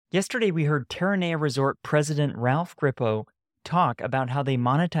Yesterday, we heard Terranea Resort President Ralph Grippo talk about how they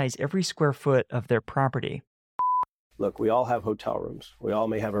monetize every square foot of their property. Look, we all have hotel rooms. We all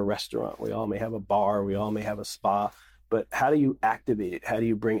may have a restaurant. We all may have a bar. We all may have a spa. But how do you activate it? How do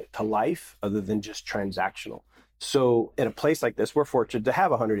you bring it to life other than just transactional? So in a place like this, we're fortunate to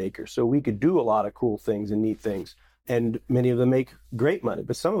have 100 acres. So we could do a lot of cool things and neat things. And many of them make great money.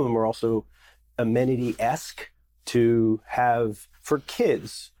 But some of them are also amenity-esque to have for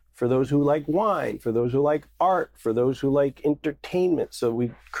kids, for those who like wine, for those who like art, for those who like entertainment. So we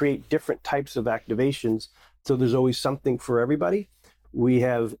create different types of activations. So there's always something for everybody. We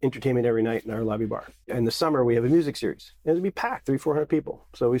have entertainment every night in our lobby bar. In the summer, we have a music series. And it'll be packed, 300-400 people.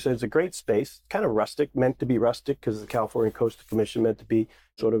 So we said it's a great space, kind of rustic, meant to be rustic because the California Coastal Commission meant to be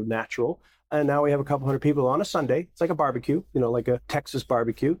sort of natural. And now we have a couple hundred people on a Sunday. It's like a barbecue, like a Texas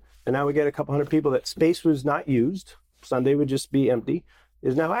barbecue. And now we get a couple hundred people. That space was not used. Sunday would just be empty,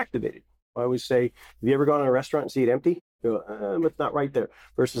 is now activated. I always say, have you ever gone to a restaurant and see it empty? You go, it's not right there.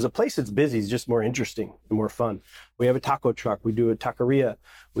 Versus a place that's busy is just more interesting and more fun. We have a taco truck. We do a taqueria.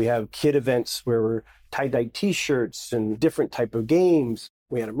 We have kid events where we're tie-dye t-shirts and different type of games.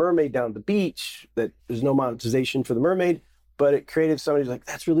 We had a mermaid down at the beach that there's no monetization for the mermaid, but it created somebody's like,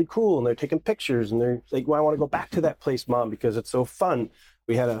 that's really cool. And they're taking pictures and they're like, well, I want to go back to that place, Mom, because it's so fun.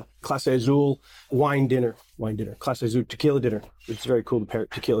 We had a Clase Azul wine dinner, Clase Azul tequila dinner, which is very cool to pair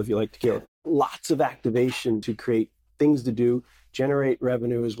tequila if you like tequila. Lots of activation to create things to do, generate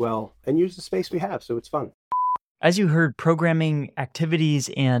revenue as well, and use the space we have, so it's fun. As you heard, programming, activities,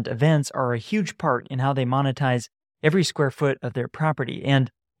 and events are a huge part in how they monetize every square foot of their property. And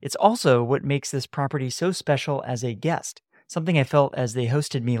it's also what makes this property so special as a guest, something I felt as they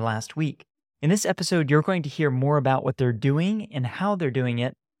hosted me last week. In this episode, you're going to hear more about what they're doing and how they're doing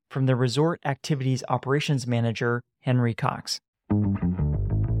it from the Resort Activities Operations Manager, Henry Cox.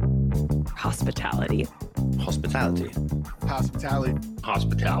 Hospitality. Hospitality. Hospitality.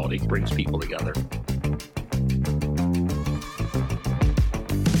 Hospitality brings people together.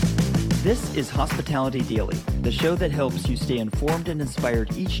 This is Hospitality Daily, the show that helps you stay informed and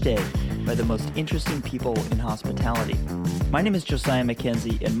inspired each day by the most interesting people in hospitality. My name is Josiah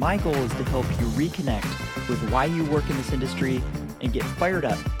McKenzie, and my goal is to help you reconnect with why you work in this industry and get fired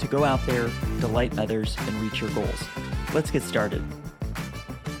up to go out there, delight others, and reach your goals. Let's get started.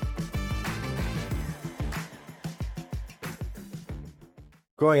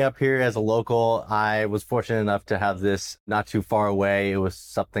 Growing up here as a local, I was fortunate enough to have this not too far away. It was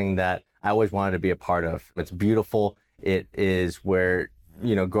something that I always wanted to be a part of. It's beautiful. It is where,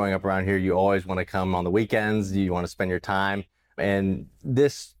 growing up around here, you always want to come on the weekends. You want to spend your time. And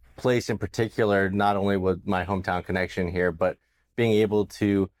this place in particular, not only with my hometown connection here, but being able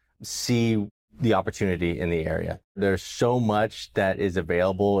to see the opportunity in the area. There's so much that is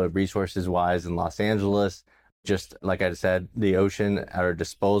available resources-wise in Los Angeles. Just like I said, the ocean at our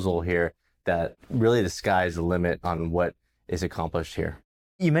disposal here, that really the sky is the limit on what is accomplished here.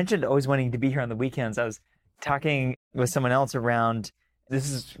 You mentioned always wanting to be here on the weekends. I was talking with someone else around,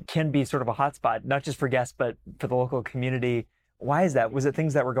 can be sort of a hotspot, not just for guests, but for the local community. Why is that? Was it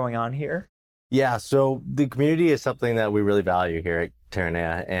things that were going on here? Yeah, so the community is something that we really value here at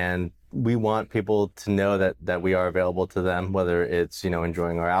Terranea, and we want people to know that we are available to them, whether it's,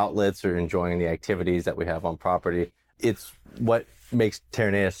 enjoying our outlets or enjoying the activities that we have on property. It's what makes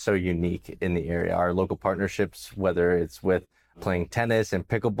Terranea so unique in the area. Our local partnerships, whether it's with playing tennis and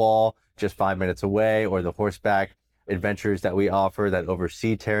pickleball just 5 minutes away, or the horseback adventures that we offer that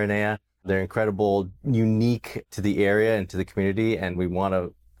oversee Terranea, they're incredible, unique to the area and to the community, and we want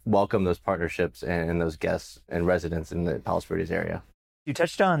to welcome those partnerships and those guests and residents in the Palos Verdes area. You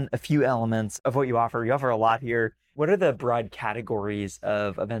touched on a few elements of what you offer. You offer a lot here. What are the broad categories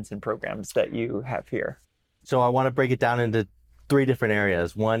of events and programs that you have here? So I want to break it down into 3 different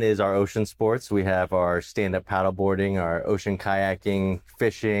areas. One is our ocean sports. We have our stand-up paddleboarding, our ocean kayaking,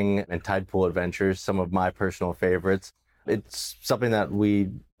 fishing, and tide pool adventures, some of my personal favorites. It's something that we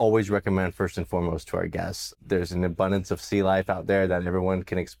always recommend first and foremost to our guests. There's an abundance of sea life out there that everyone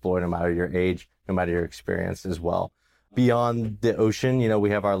can explore, no matter your age, no matter your experience as well. Beyond the ocean, we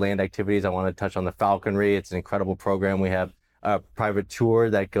have our land activities. I want to touch on the falconry. It's an incredible program. We have a private tour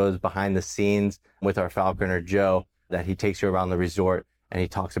that goes behind the scenes with our falconer, Joe, that he takes you around the resort, and he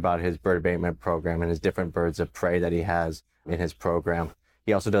talks about his bird abatement program and his different birds of prey that he has in his program.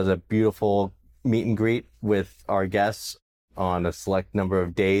 He also does a beautiful meet and greet with our guests on a select number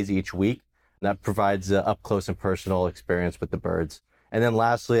of days each week. That provides an up close and personal experience with the birds. And then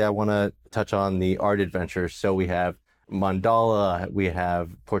lastly, I want to touch on the art adventures. So we have mandala, we have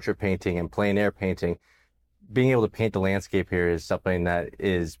portrait painting and plein air painting. being able to paint the landscape here is something that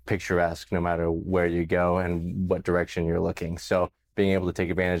is picturesque no matter where you go and what direction you're looking. So being able to take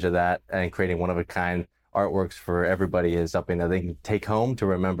advantage of that and creating one-of-a-kind artworks for everybody is something that they can take home to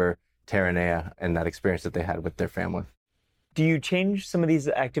remember Terranea and that experience that they had with their family. Do you change some of these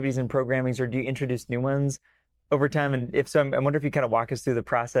activities and programmings, or do you introduce new ones over time? And if so, I wonder if you kind of walk us through the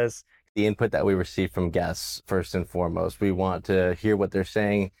process. The input that we receive from guests, first and foremost, we want to hear what they're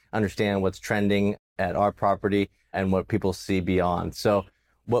saying, understand what's trending at our property and what people see beyond. So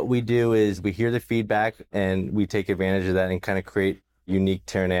what we do is we hear the feedback and we take advantage of that and kind of create unique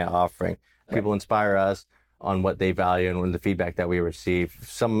Terranea offering. People inspire us on what they value and on the feedback that we receive.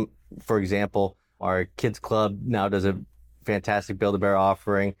 Some, for example, our kids club now does a fantastic Build-A-Bear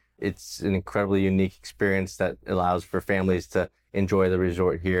offering. It's an incredibly unique experience that allows for families to enjoy the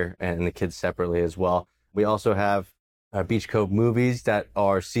resort here and the kids separately as well. We also have Beach Cove movies that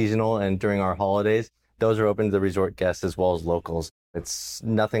are seasonal and during our holidays. Those are open to the resort guests as well as locals. It's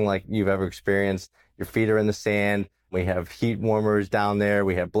nothing like you've ever experienced. Your feet are in the sand. We have heat warmers down there.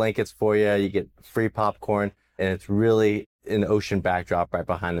 We have blankets for you. You get free popcorn, and it's really an ocean backdrop right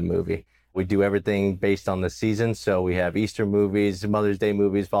behind the movie. We do everything based on the season. So we have Easter movies, Mother's Day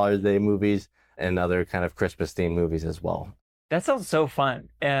movies, Father's Day movies, and other kind of Christmas themed movies as well. That sounds so fun.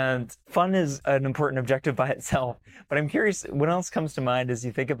 And fun is an important objective by itself. But I'm curious, what else comes to mind as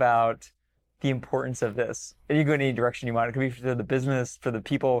you think about the importance of this? And you go in any direction you want. It could be for the business, for the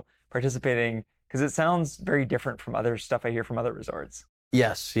people participating, because it sounds very different from other stuff I hear from other resorts.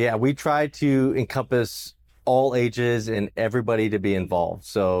 Yes. Yeah. We try to encompass all ages and everybody to be involved.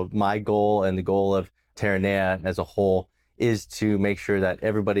 So my goal and the goal of Terranea as a whole is to make sure that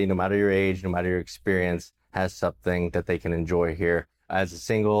everybody, no matter your age, no matter your experience, has something that they can enjoy here as a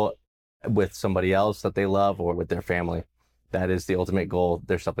single, with somebody else that they love, or with their family. That is the ultimate goal.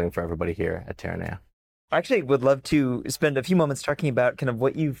 There's something for everybody here at Terranea. I actually would love to spend a few moments talking about kind of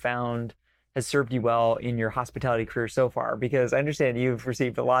what you found has served you well in your hospitality career so far, because I understand you've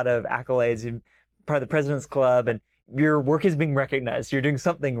received a lot of accolades. You're part of the President's Club and your work is being recognized. You're doing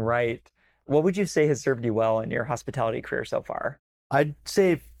something right. What would you say has served you well in your hospitality career so far? I'd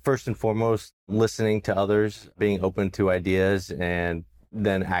say first and foremost, listening to others, being open to ideas, and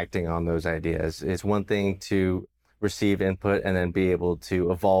then acting on those ideas. It's one thing to receive input and then be able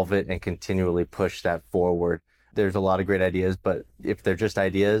to evolve it and continually push that forward. There's a lot of great ideas, but if they're just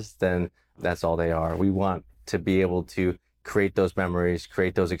ideas, then that's all they are. We want to be able to create those memories,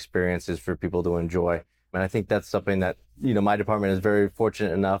 create those experiences for people to enjoy. And I think that's something that, my department is very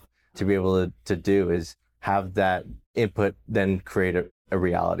fortunate enough to be able to do, is have that input, then create a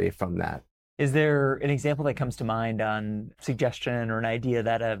reality from that. Is there an example that comes to mind on suggestion or an idea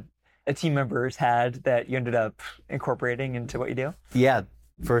that a team member's had that you ended up incorporating into what you do? Yeah.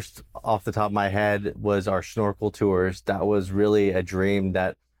 First off the top of my head was our snorkel tours. That was really a dream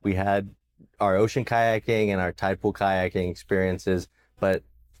that we had. Our ocean kayaking and our tide pool kayaking experiences, but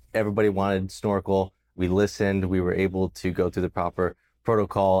everybody wanted snorkel. We listened. We were able to go through the proper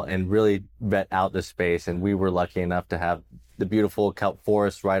protocol and really vet out the space. And we were lucky enough to have the beautiful kelp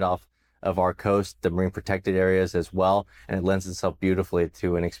forest right off of our coast, the marine protected areas as well. And it lends itself beautifully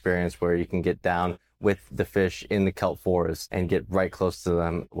to an experience where you can get down with the fish in the kelp forest and get right close to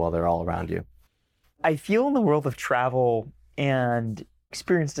them while they're all around you. I feel in the world of travel and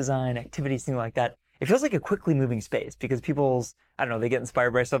experience design, activities, things like that, it feels like a quickly moving space because they get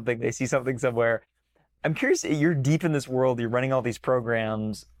inspired by something, they see something somewhere. I'm curious, you're deep in this world, you're running all these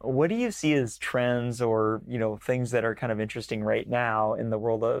programs. What do you see as trends or, things that are kind of interesting right now in the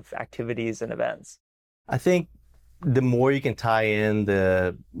world of activities and events? I think the more you can tie in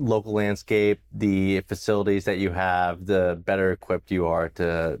the local landscape, the facilities that you have, the better equipped you are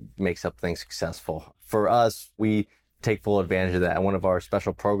to make something successful. For us, we take full advantage of that. And one of our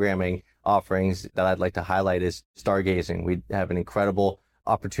special programming offerings that I'd like to highlight is stargazing. We have an incredible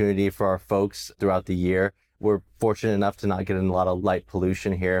opportunity for our folks throughout the year. We're fortunate enough to not get in a lot of light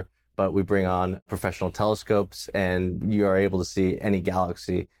pollution here, but we bring on professional telescopes and you are able to see any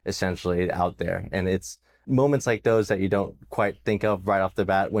galaxy essentially out there. And it's moments like those that you don't quite think of right off the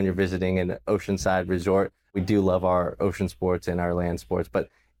bat when you're visiting an oceanside resort. We do love our ocean sports and our land sports, but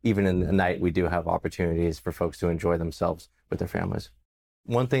even in the night, we do have opportunities for folks to enjoy themselves with their families.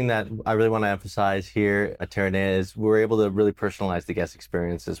 One thing that I really want to emphasize here at Terranea is we're able to really personalize the guest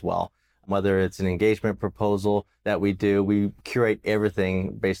experience as well. Whether it's an engagement proposal that we do, we curate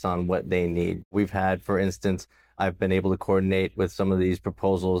everything based on what they need. We've had, for instance, I've been able to coordinate with some of these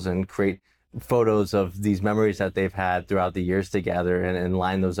proposals and create photos of these memories that they've had throughout the years together and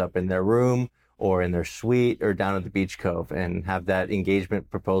line those up in their room or in their suite or down at the beach cove and have that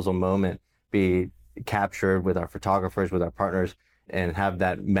engagement proposal moment be captured with our photographers, with our partners, and have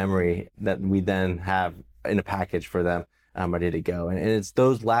that memory that we then have in a package for them ready to go. And it's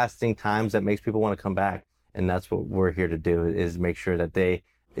those lasting times that makes people want to come back. And that's what we're here to do, is make sure that they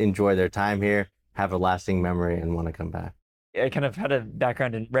enjoy their time here, have a lasting memory, and want to come back. I kind of had a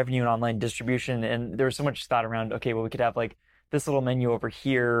background in revenue and online distribution, and there was so much thought around, okay, well, we could have like this little menu over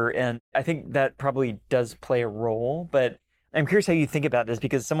here. And I think that probably does play a role, but I'm curious how you think about this,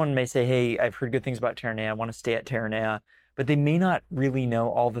 because someone may say, hey, I've heard good things about Terranea, I want to stay at Terranea, but they may not really know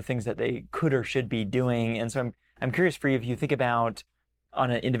all the things that they could or should be doing. And so I'm curious for you, if you think about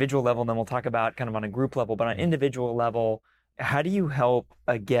on an individual level, and then we'll talk about kind of on a group level, but on an individual level, how do you help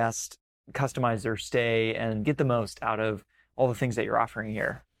a guest customize their stay and get the most out of all the things that you're offering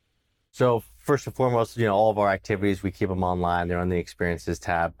here? So first and foremost, all of our activities, we keep them online. They're on the experiences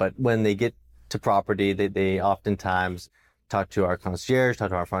tab. But when they get to property, they oftentimes talk to our concierge, talk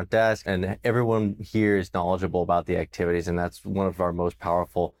to our front desk, and everyone here is knowledgeable about the activities. And that's one of our most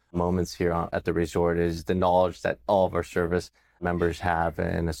powerful moments here at the resort, is the knowledge that all of our service members have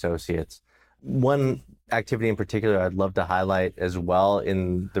and associates. One activity in particular I'd love to highlight as well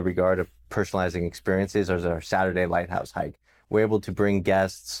in the regard of personalizing experiences is our Saturday Lighthouse hike. We're able to bring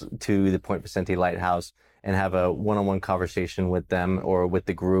guests to the Point Vicente Lighthouse and have a one-on-one conversation with them or with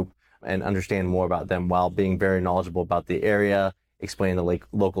the group and understand more about them while being very knowledgeable about the area, explaining the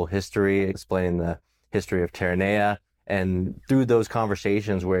local history, explaining the history of Terranea. And through those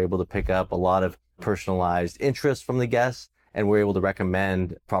conversations, we're able to pick up a lot of personalized interests from the guests, and we're able to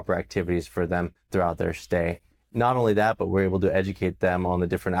recommend proper activities for them throughout their stay. Not only that, but we're able to educate them on the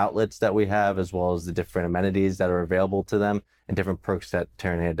different outlets that we have, as well as the different amenities that are available to them and different perks that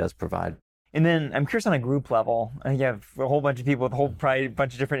Terranea does provide. And then I'm curious, on a group level, you have a whole bunch of people with probably a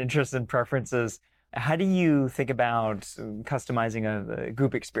bunch of different interests and preferences. How do you think about customizing a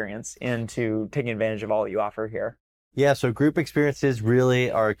group experience into taking advantage of all that you offer here? Yeah, so group experiences really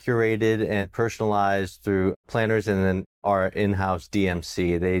are curated and personalized through planners and then our in-house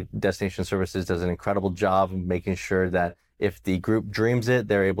DMC. Destination Services does an incredible job of making sure that if the group dreams it,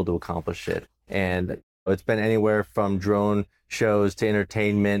 they're able to accomplish it. And it's been anywhere from drone shows to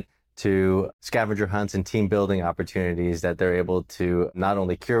entertainment to scavenger hunts and team building opportunities that they're able to not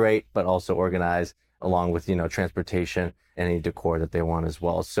only curate, but also organize along with, transportation and any decor that they want as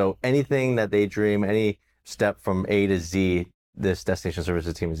well. So anything that they dream, any step from A to Z, this Destination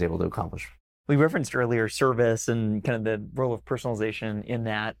Services team is able to accomplish. We referenced earlier service and kind of the role of personalization in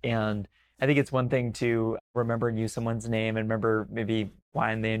that. And I think it's one thing to remember and use someone's name and remember maybe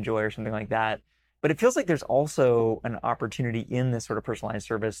wine they enjoy or something like that. But it feels like there's also an opportunity in this sort of personalized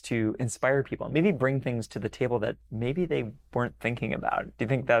service to inspire people, maybe bring things to the table that maybe they weren't thinking about. Do you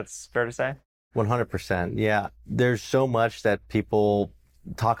think that's fair to say? 100%. Yeah. There's so much that people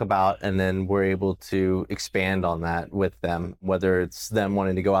talk about, and then we're able to expand on that with them, whether it's them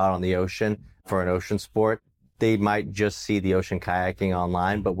wanting to go out on the ocean for an ocean sport. They might just see the ocean kayaking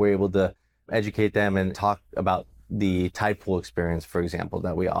online, but we're able to educate them and talk about the tide pool experience, for example,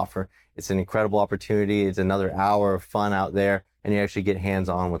 that we offer. It's an incredible opportunity. It's another hour of fun out there, and you actually get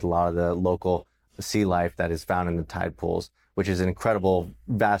hands-on with a lot of the local sea life that is found in the tide pools, which is an incredible,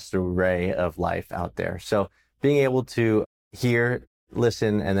 vast array of life out there. So being able to hear,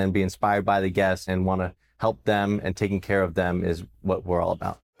 listen, and then be inspired by the guests and want to help them and taking care of them is what we're all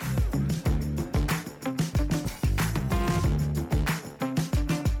about.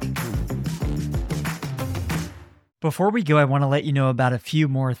 Before we go, I want to let you know about a few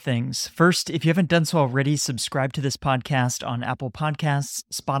more things. First, if you haven't done so already, subscribe to this podcast on Apple Podcasts,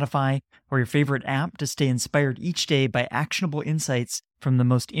 Spotify, or your favorite app to stay inspired each day by actionable insights from the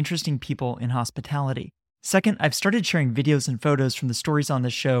most interesting people in hospitality. Second, I've started sharing videos and photos from the stories on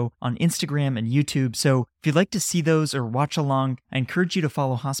this show on Instagram and YouTube, so if you'd like to see those or watch along, I encourage you to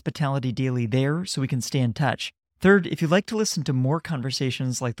follow Hospitality Daily there so we can stay in touch. Third, if you'd like to listen to more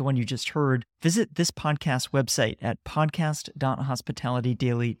conversations like the one you just heard, visit this podcast website at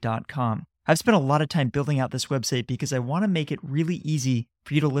podcast.hospitalitydaily.com. I've spent a lot of time building out this website because I want to make it really easy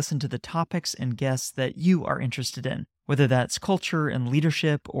for you to listen to the topics and guests that you are interested in, whether that's culture and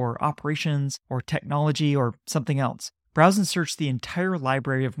leadership or operations or technology or something else. Browse and search the entire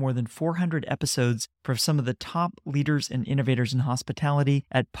library of more than 400 episodes for some of the top leaders and innovators in hospitality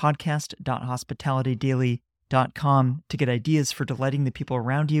at podcast.hospitalitydaily.com to get ideas for delighting the people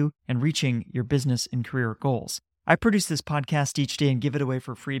around you and reaching your business and career goals. I produce this podcast each day and give it away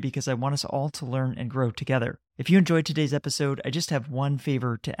for free because I want us all to learn and grow together. If you enjoyed today's episode, I just have one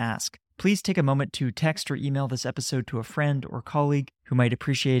favor to ask. Please take a moment to text or email this episode to a friend or colleague who might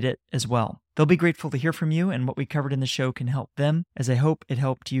appreciate it as well. They'll be grateful to hear from you, and what we covered in the show can help them, as I hope it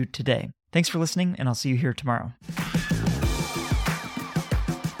helped you today. Thanks for listening, and I'll see you here tomorrow.